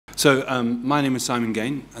My name is Simon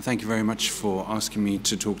Gane. Thank you very much for asking me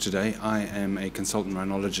to talk today. I am a consultant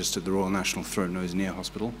rhinologist at the Royal National Throat, Nose and Ear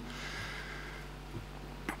Hospital.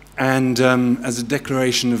 And as a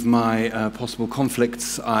declaration of my possible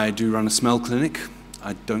conflicts, I do run a smell clinic.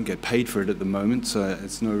 I don't get paid for it at the moment, so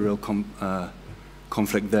it's no real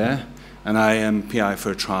conflict there. And I am PI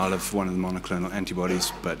for a trial of one of the monoclonal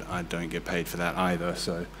antibodies, but I don't get paid for that either,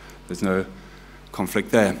 so there's no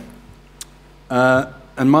conflict there.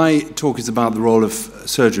 And my talk is about the role of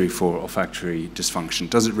surgery for olfactory dysfunction.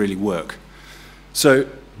 Does it really work? So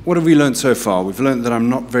what have we learned so far? We've learned that I'm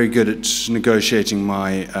not very good at negotiating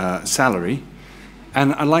my salary.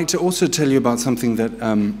 And I'd like to also tell you about something that,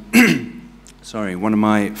 one of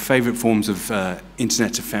my favorite forms of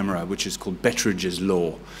internet ephemera, which is called Betteridge's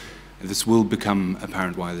law. This will become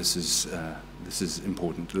apparent why this is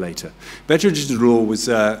important later. Betteridge's law was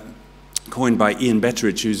coined by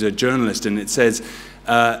Betteridge, who's a journalist, and it says,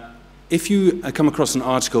 if you come across an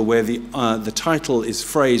article where the title is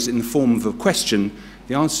phrased in the form of a question,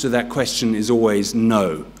 the answer to that question is always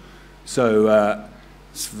no. So,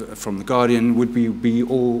 from The Guardian, would we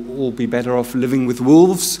all be better off living with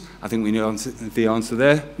wolves? I think we know the answer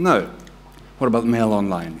there. No. What about the Mail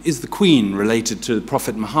Online? Is the Queen related to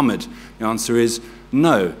Prophet Muhammad? The answer is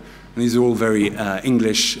no. And these are all very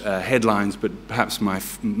English headlines, but perhaps my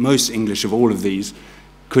most English of all of these.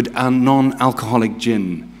 Could a non-alcoholic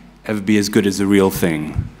gin ever be as good as the real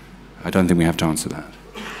thing? I don't think we have to answer that.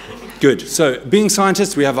 Good. So, being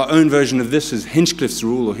scientists, we have our own version of this as Hinchcliffe's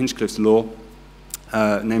rule or Hinchcliffe's law,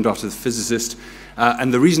 named after the physicist.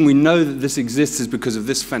 And the reason we know that this exists is because of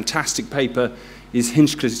this fantastic paper, Is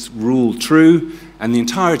Hinchcliffe's Rule True? And the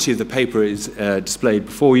entirety of the paper is displayed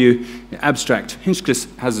before you. In abstract, Hinchcliffe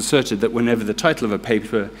has asserted that whenever the title of a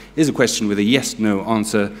paper is a question with a yes-no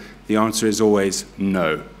answer, the answer is always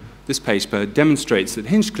no. This paper demonstrates that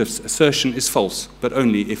Hinchcliffe's assertion is false, but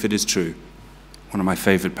only if it is true. One of my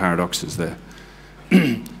favorite paradoxes there.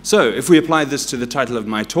 So, if we apply this to the title of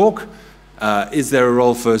my talk, is there a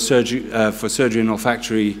role for surgery and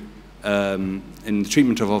olfactory in the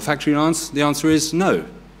treatment of olfactory glands? The answer is no.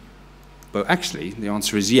 But actually, the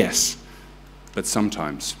answer is yes, but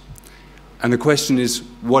sometimes. And the question is,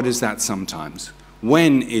 what is that sometimes?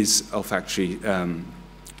 When is olfactory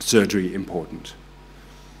surgery important?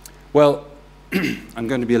 Well, I'm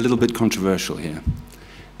going to be a little bit controversial here.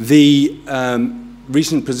 The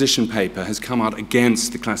recent position paper has come out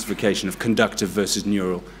against the classification of conductive versus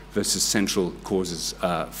neural versus central causes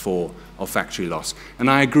for olfactory loss. And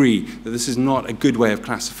I agree that this is not a good way of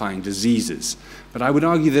classifying diseases, but I would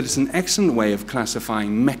argue that it's an excellent way of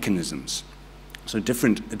classifying mechanisms. So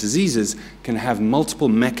different diseases can have multiple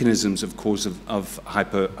mechanisms of cause of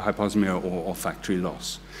hyposmia or olfactory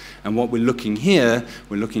loss. And what we're looking here,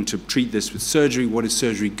 we're looking to treat this with surgery. What is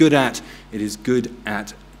surgery good at? It is good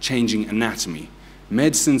at changing anatomy.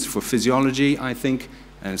 Medicine's for physiology, I think,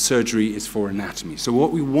 and surgery is for anatomy. So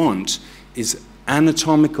what we want is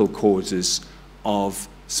anatomical causes of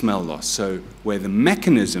smell loss. So where the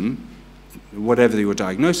mechanism, whatever your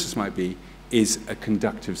diagnosis might be, is a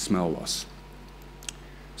conductive smell loss.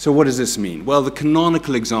 So what does this mean? Well, the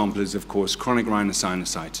canonical example is, of course, chronic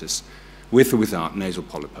rhinosinusitis with or without nasal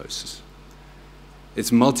polyposis.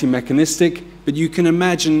 It's multi-mechanistic, but you can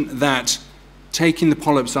imagine that taking the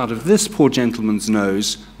polyps out of this poor gentleman's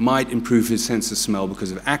nose might improve his sense of smell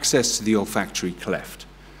because of access to the olfactory cleft.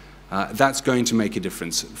 That's going to make a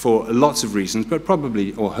difference for lots of reasons, but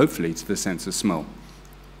probably, or hopefully, to the sense of smell.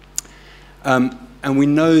 And we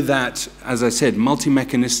know that, as I said,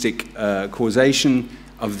 multi-mechanistic causation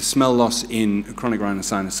of the smell loss in chronic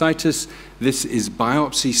rhinosinusitis. This is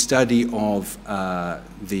biopsy study of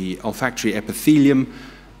the olfactory epithelium.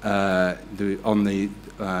 The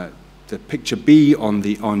picture B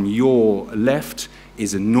on your left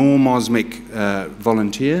is a normosmic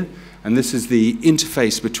volunteer, and this is the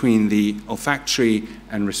interface between the olfactory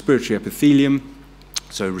and respiratory epithelium.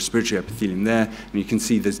 So respiratory epithelium there, and you can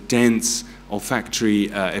see this dense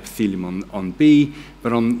olfactory epithelium on B,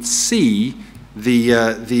 but on C, the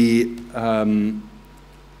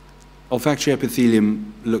olfactory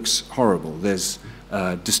epithelium looks horrible. There's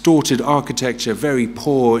distorted architecture, very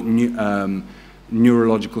poor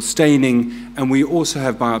neurological staining, and we also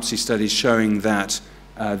have biopsy studies showing that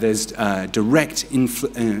there's direct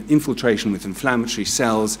infiltration with inflammatory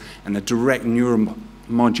cells and a direct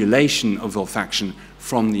neuromodulation of olfaction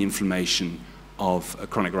from the inflammation of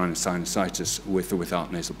chronic rhinosinusitis with or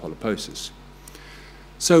without nasal polyposis.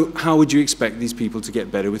 So how would you expect these people to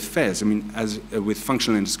get better with FES? I mean, as with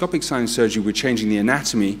functional endoscopic sinus surgery, we're changing the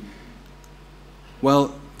anatomy.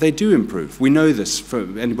 Well, they do improve. We know this for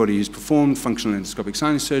anybody who's performed functional endoscopic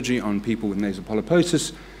sinus surgery on people with nasal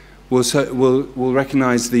polyposis will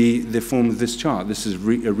recognize the form of this chart. This is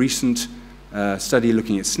a recent study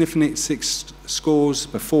looking at sniffing stick scores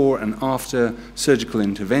before and after surgical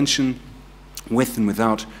intervention with and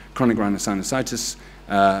without chronic rhinosinusitis,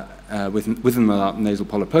 with and without nasal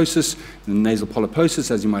polyposis. The nasal polyposis,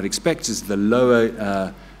 as you might expect, is the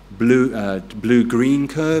lower blue-green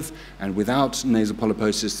curve, and without nasal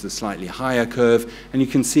polyposis, the slightly higher curve. And you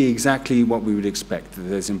can see exactly what we would expect.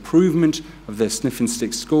 There's improvement of their sniffing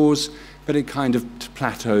stick scores, but it kind of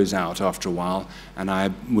plateaus out after a while. And I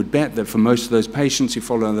would bet that for most of those patients, you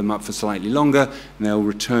follow them up for slightly longer, and they'll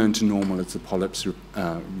return to normal as the polyps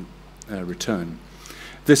return.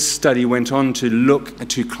 This study went on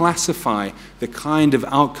to classify the kind of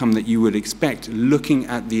outcome that you would expect looking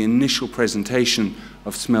at the initial presentation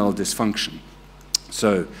of smell dysfunction.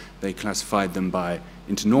 So they classified them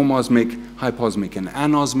into normosmic, hyposmic, and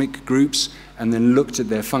anosmic groups, and then looked at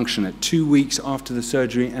their function at 2 weeks after the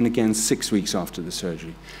surgery and again 6 weeks after the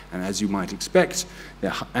surgery. And as you might expect, the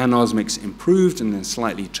anosmics improved and then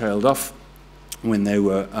slightly trailed off when they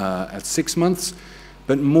were at 6 months.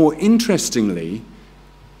 But more interestingly,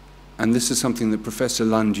 and this is something that Professor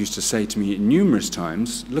Lund used to say to me numerous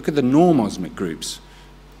times, look at the normosmic groups.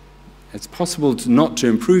 It's possible not to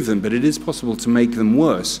improve them, but it is possible to make them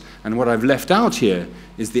worse. And what I've left out here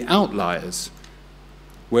is the outliers,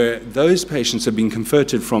 where those patients have been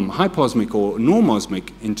converted from hyposmic or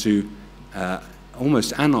normosmic into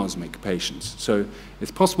almost anosmic patients. So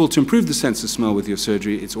it's possible to improve the sense of smell with your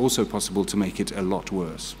surgery. It's also possible to make it a lot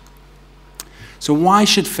worse. So why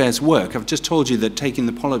should FES work? I've just told you that taking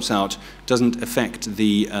the polyps out doesn't affect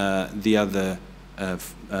the other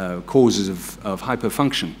causes of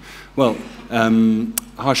hyperfunction. Well,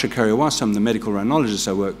 Harsha Karyawasam, the medical rhinologist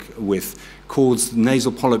I work with, calls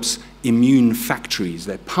nasal polyps immune factories.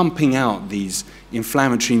 They're pumping out these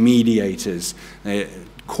inflammatory mediators. They're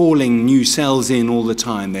calling new cells in all the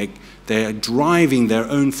time. They're driving their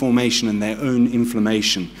own formation and their own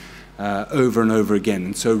inflammation over and over again.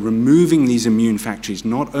 And so removing these immune factories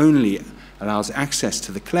not only allows access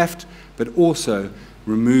to the cleft, but also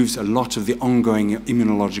removes a lot of the ongoing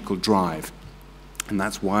immunological drive. And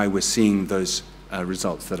that's why we're seeing those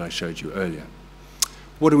results that I showed you earlier.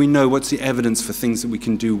 What do we know? What's the evidence for things that we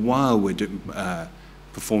can do while we're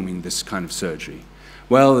performing this kind of surgery?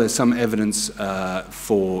 Well, there's some evidence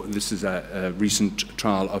this is a recent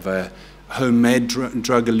trial of a home-made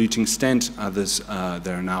drug-eluting stent. Others,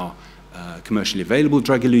 there are now commercially available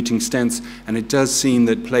drug-eluting stents, and it does seem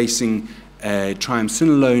that placing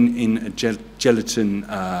triamcinolone in a gelatin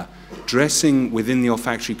dressing within the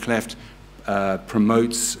olfactory cleft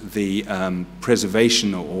promotes the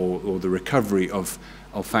preservation or the recovery of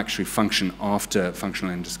olfactory function after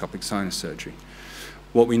functional endoscopic sinus surgery.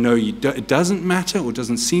 What we know, it doesn't matter or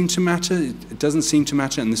doesn't seem to matter. It doesn't seem to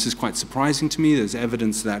matter, and this is quite surprising to me. There's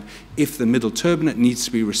evidence that if the middle turbinate needs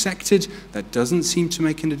to be resected, that doesn't seem to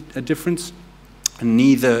make a difference, and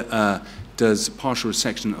neither does partial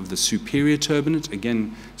resection of the superior turbinate.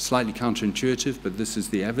 Again, slightly counterintuitive, but this is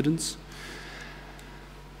the evidence.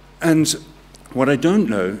 And what I don't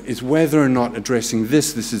know is whether or not addressing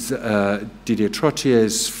this is Didier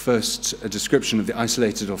Trottier's first description of the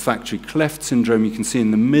isolated olfactory cleft syndrome. You can see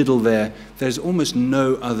in the middle there's almost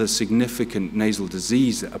no other significant nasal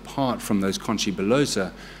disease apart from those conchi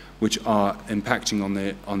bullosa, which are impacting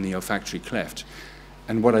on the olfactory cleft.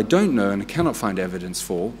 And what I don't know, and I cannot find evidence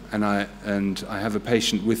for, and I have a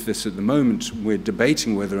patient with this at the moment, we're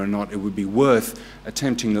debating whether or not it would be worth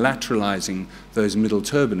attempting lateralizing those middle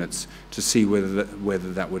turbinates to see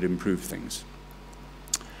whether that would improve things.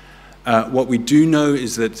 What we do know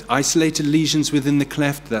is that isolated lesions within the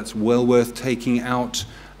cleft, that's well worth taking out,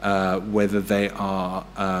 whether they are,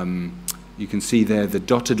 you can see there the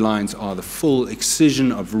dotted lines are the full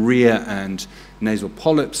excision of rear and nasal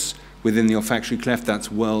polyps within the olfactory cleft.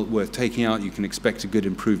 That's well worth taking out. You can expect a good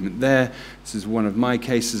improvement there. This is one of my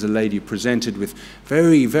cases, a lady presented with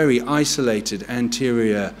very, very isolated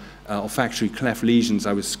anterior olfactory cleft lesions.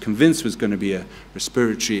 I was convinced was going to be a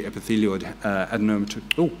respiratory epithelial adenomatoid.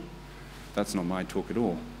 Oh, that's not my talk at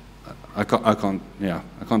all. I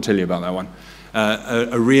can't tell you about that one.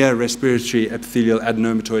 A rear respiratory epithelial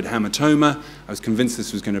adenomatoid hematoma. I was convinced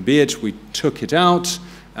this was going to be it. We took it out.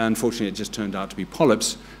 Unfortunately, it just turned out to be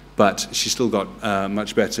polyps. But she still got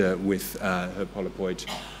much better with her polypoid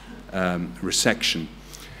resection.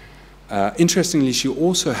 Interestingly, she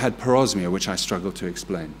also had parosmia, which I struggled to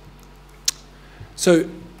explain. So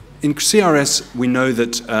in CRS, we know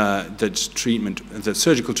that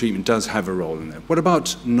surgical treatment does have a role in there. What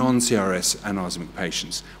about non-CRS anosmic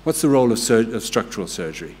patients? What's the role of structural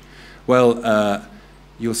surgery? Well,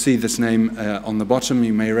 you'll see this name on the bottom.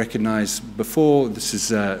 You may recognize before. This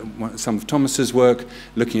is some of Thomas's work,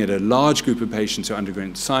 looking at a large group of patients who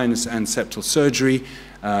underwent sinus and septal surgery.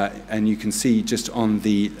 And you can see just on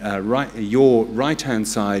the your right-hand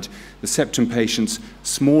side, the septum patients,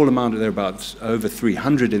 small amount, there are about over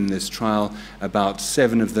 300 in this trial. About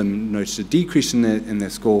 7 of them noticed a decrease in their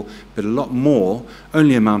score, but a lot more,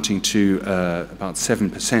 only amounting to about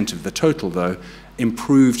 7% of the total, though,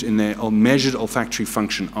 improved in their measured olfactory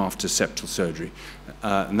function after septal surgery.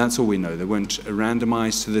 And that's all we know. They weren't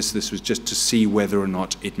randomized to this. This was just to see whether or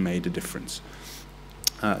not it made a difference.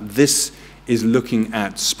 This is looking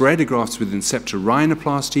at spreader grafts within septal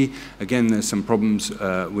rhinoplasty. Again, there's some problems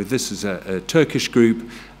with this as a Turkish group.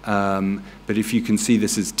 But if you can see,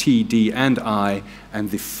 this is T, D, and I, and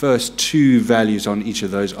the first 2 values on each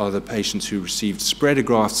of those are the patients who received spreader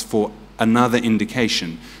grafts for another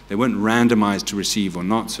indication. They weren't randomized to receive or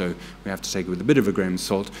not, so we have to take it with a bit of a grain of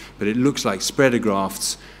salt, but it looks like spreader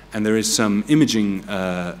grafts, and there is some imaging,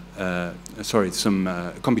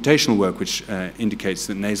 computational work which indicates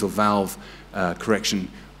that nasal valve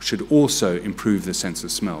correction should also improve the sense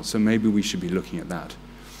of smell, so maybe we should be looking at that.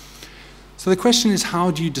 So the question is,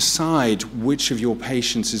 how do you decide which of your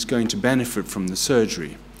patients is going to benefit from the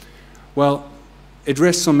surgery? Well, it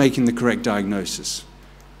rests on making the correct diagnosis.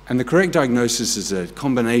 And the correct diagnosis is a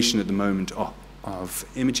combination at the moment of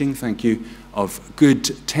imaging, thank you, of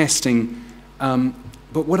good testing.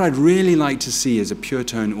 But what I'd really like to see is a pure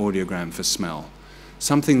tone audiogram for smell.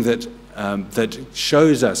 Something that, that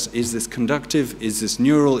shows us, is this conductive, is this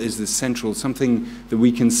neural, is this central, something that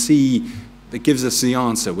we can see that gives us the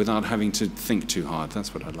answer without having to think too hard.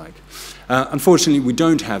 That's what I'd like. Unfortunately, we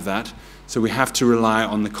don't have that, so we have to rely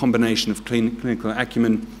on the combination of clinical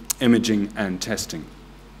acumen, imaging, and testing.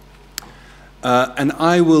 And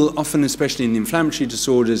I will often, especially in the inflammatory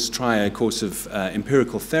disorders, try a course of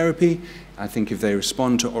empirical therapy. I think if they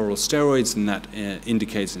respond to oral steroids, then that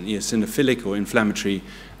indicates an eosinophilic or inflammatory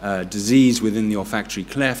disease within the olfactory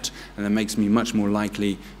cleft, and that makes me much more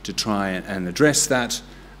likely to try and address that,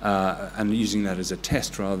 and using that as a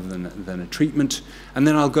test rather than a treatment. And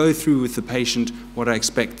then I'll go through with the patient what I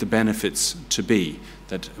expect the benefits to be,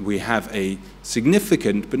 that we have a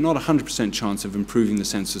significant but not 100% chance of improving the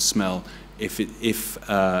sense of smell if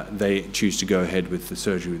they choose to go ahead with the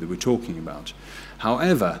surgery that we're talking about.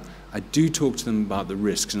 However, I do talk to them about the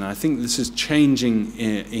risks, and I think this is changing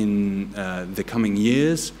in the coming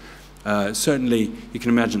years. Certainly, you can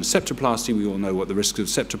imagine septoplasty. We all know what the risk of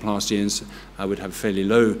septoplasty is. I would have a fairly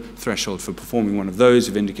low threshold for performing one of those,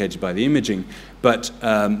 if indicated by the imaging. But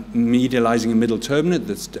medializing a middle turbinate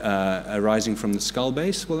that's arising from the skull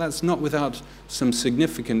base, well, that's not without some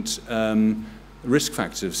significant risk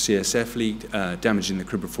factors of CSF leak, damaging the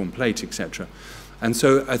cribriform plate, etc. And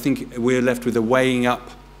so I think we're left with a weighing up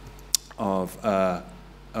of our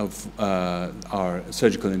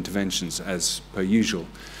surgical interventions as per usual.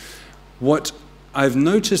 What I've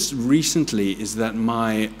noticed recently is that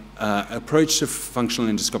my approach to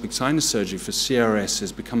functional endoscopic sinus surgery for CRS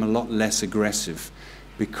has become a lot less aggressive,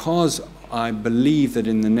 because I believe that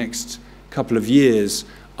in the next couple of years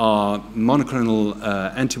our monoclonal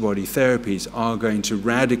antibody therapies are going to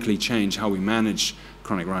radically change how we manage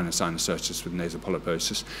chronic rhinosinusitis with nasal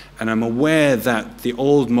polyposis. And I'm aware that the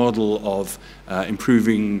old model of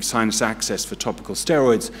improving sinus access for topical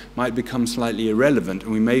steroids might become slightly irrelevant,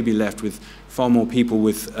 and we may be left with far more people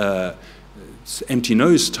with empty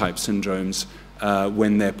nose type syndromes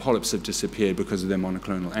when their polyps have disappeared because of their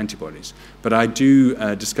monoclonal antibodies. But I do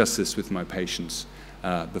discuss this with my patients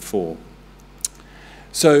before.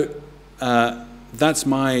 So that's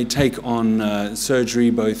my take on surgery,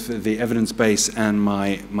 both the evidence base and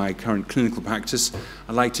my current clinical practice.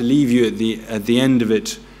 I'd like to leave you at the end of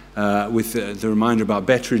it with the reminder about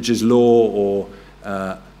Betteridge's law or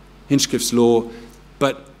Hinchcliffe's law.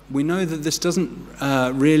 But we know that this doesn't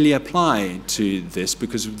really apply to this,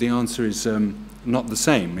 because the answer is not the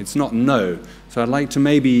same. It's not no. So I'd like to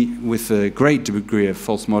maybe, with a great degree of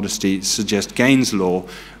false modesty, suggest Gane's law,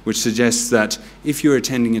 which suggests that if you're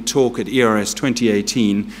attending a talk at ERS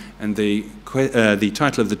 2018 and the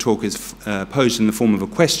title of the talk is posed in the form of a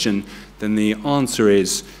question, then the answer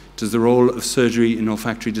is, does the role of surgery in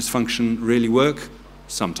olfactory dysfunction really work?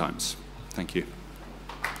 Sometimes. Thank you.